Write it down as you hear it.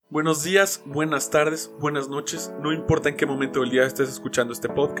Buenos días, buenas tardes, buenas noches, no importa en qué momento del día estés escuchando este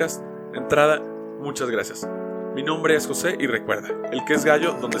podcast. De entrada, muchas gracias. Mi nombre es José y recuerda, el que es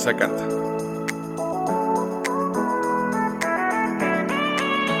gallo donde se canta.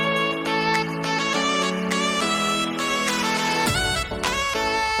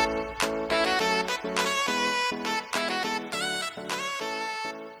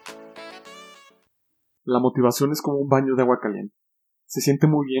 La motivación es como un baño de agua caliente. Se siente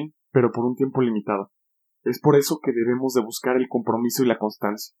muy bien, pero por un tiempo limitado. Es por eso que debemos de buscar el compromiso y la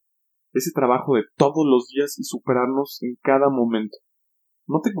constancia. Ese trabajo de todos los días y superarnos en cada momento.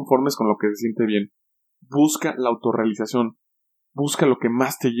 No te conformes con lo que se siente bien. Busca la autorrealización. Busca lo que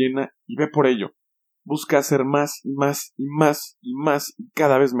más te llena y ve por ello. Busca hacer más y más y más y más y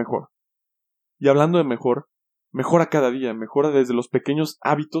cada vez mejor. Y hablando de mejor, mejora cada día, mejora desde los pequeños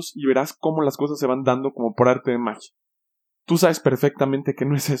hábitos y verás cómo las cosas se van dando como por arte de magia. Tú sabes perfectamente que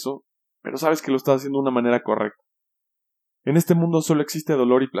no es eso, pero sabes que lo estás haciendo de una manera correcta. En este mundo solo existe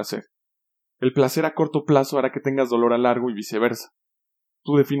dolor y placer. El placer a corto plazo hará que tengas dolor a largo y viceversa.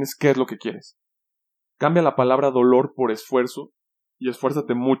 Tú defines qué es lo que quieres. Cambia la palabra dolor por esfuerzo y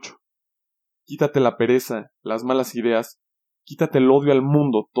esfuérzate mucho. Quítate la pereza, las malas ideas, quítate el odio al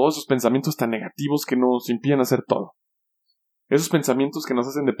mundo, todos esos pensamientos tan negativos que nos impiden hacer todo. Esos pensamientos que nos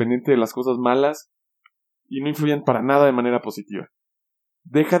hacen dependientes de las cosas malas y no influyen para nada de manera positiva.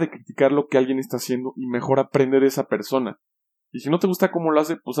 Deja de criticar lo que alguien está haciendo y mejor aprende de esa persona. Y si no te gusta cómo lo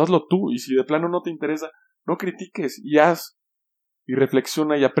hace, pues hazlo tú. Y si de plano no te interesa, no critiques y haz. Y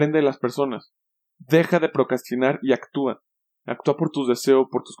reflexiona y aprende de las personas. Deja de procrastinar y actúa. Actúa por tus deseos,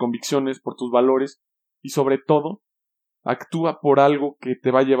 por tus convicciones, por tus valores. Y sobre todo, actúa por algo que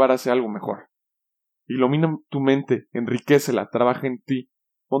te va a llevar hacia algo mejor. Ilumina tu mente, enriquécela, trabaja en ti.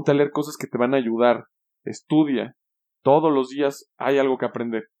 Ponte a leer cosas que te van a ayudar. Estudia. Todos los días hay algo que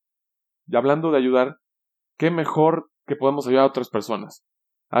aprender. Y hablando de ayudar, ¿qué mejor que podemos ayudar a otras personas?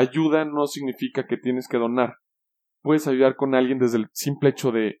 Ayuda no significa que tienes que donar. Puedes ayudar con alguien desde el simple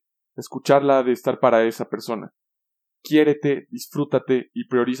hecho de escucharla, de estar para esa persona. Quiérete, disfrútate y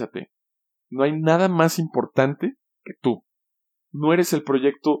priorízate. No hay nada más importante que tú. No eres el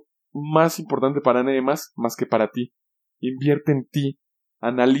proyecto más importante para nadie más que para ti. Invierte en ti,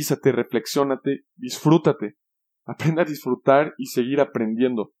 analízate, reflexiónate, disfrútate. Aprende a disfrutar y seguir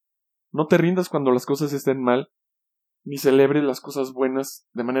aprendiendo. No te rindas cuando las cosas estén mal, ni celebres las cosas buenas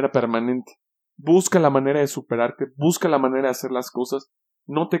de manera permanente. Busca la manera de superarte, busca la manera de hacer las cosas,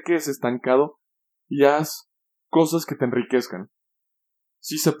 no te quedes estancado y haz cosas que te enriquezcan.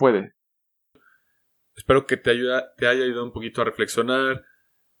 Sí se puede. Espero que te haya ayudado un poquito a reflexionar,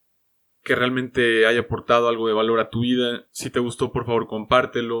 que realmente haya aportado algo de valor a tu vida. Si te gustó, por favor,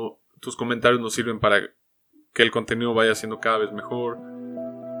 compártelo. Tus comentarios nos sirven para que el contenido vaya siendo cada vez mejor.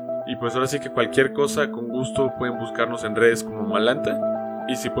 Y pues ahora sí que cualquier cosa, con gusto pueden buscarnos en redes como Malanta.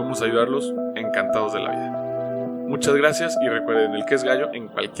 Y si podemos ayudarlos, encantados de la vida. Muchas gracias y recuerden, el que es gallo en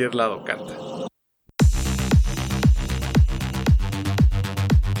cualquier lado canta.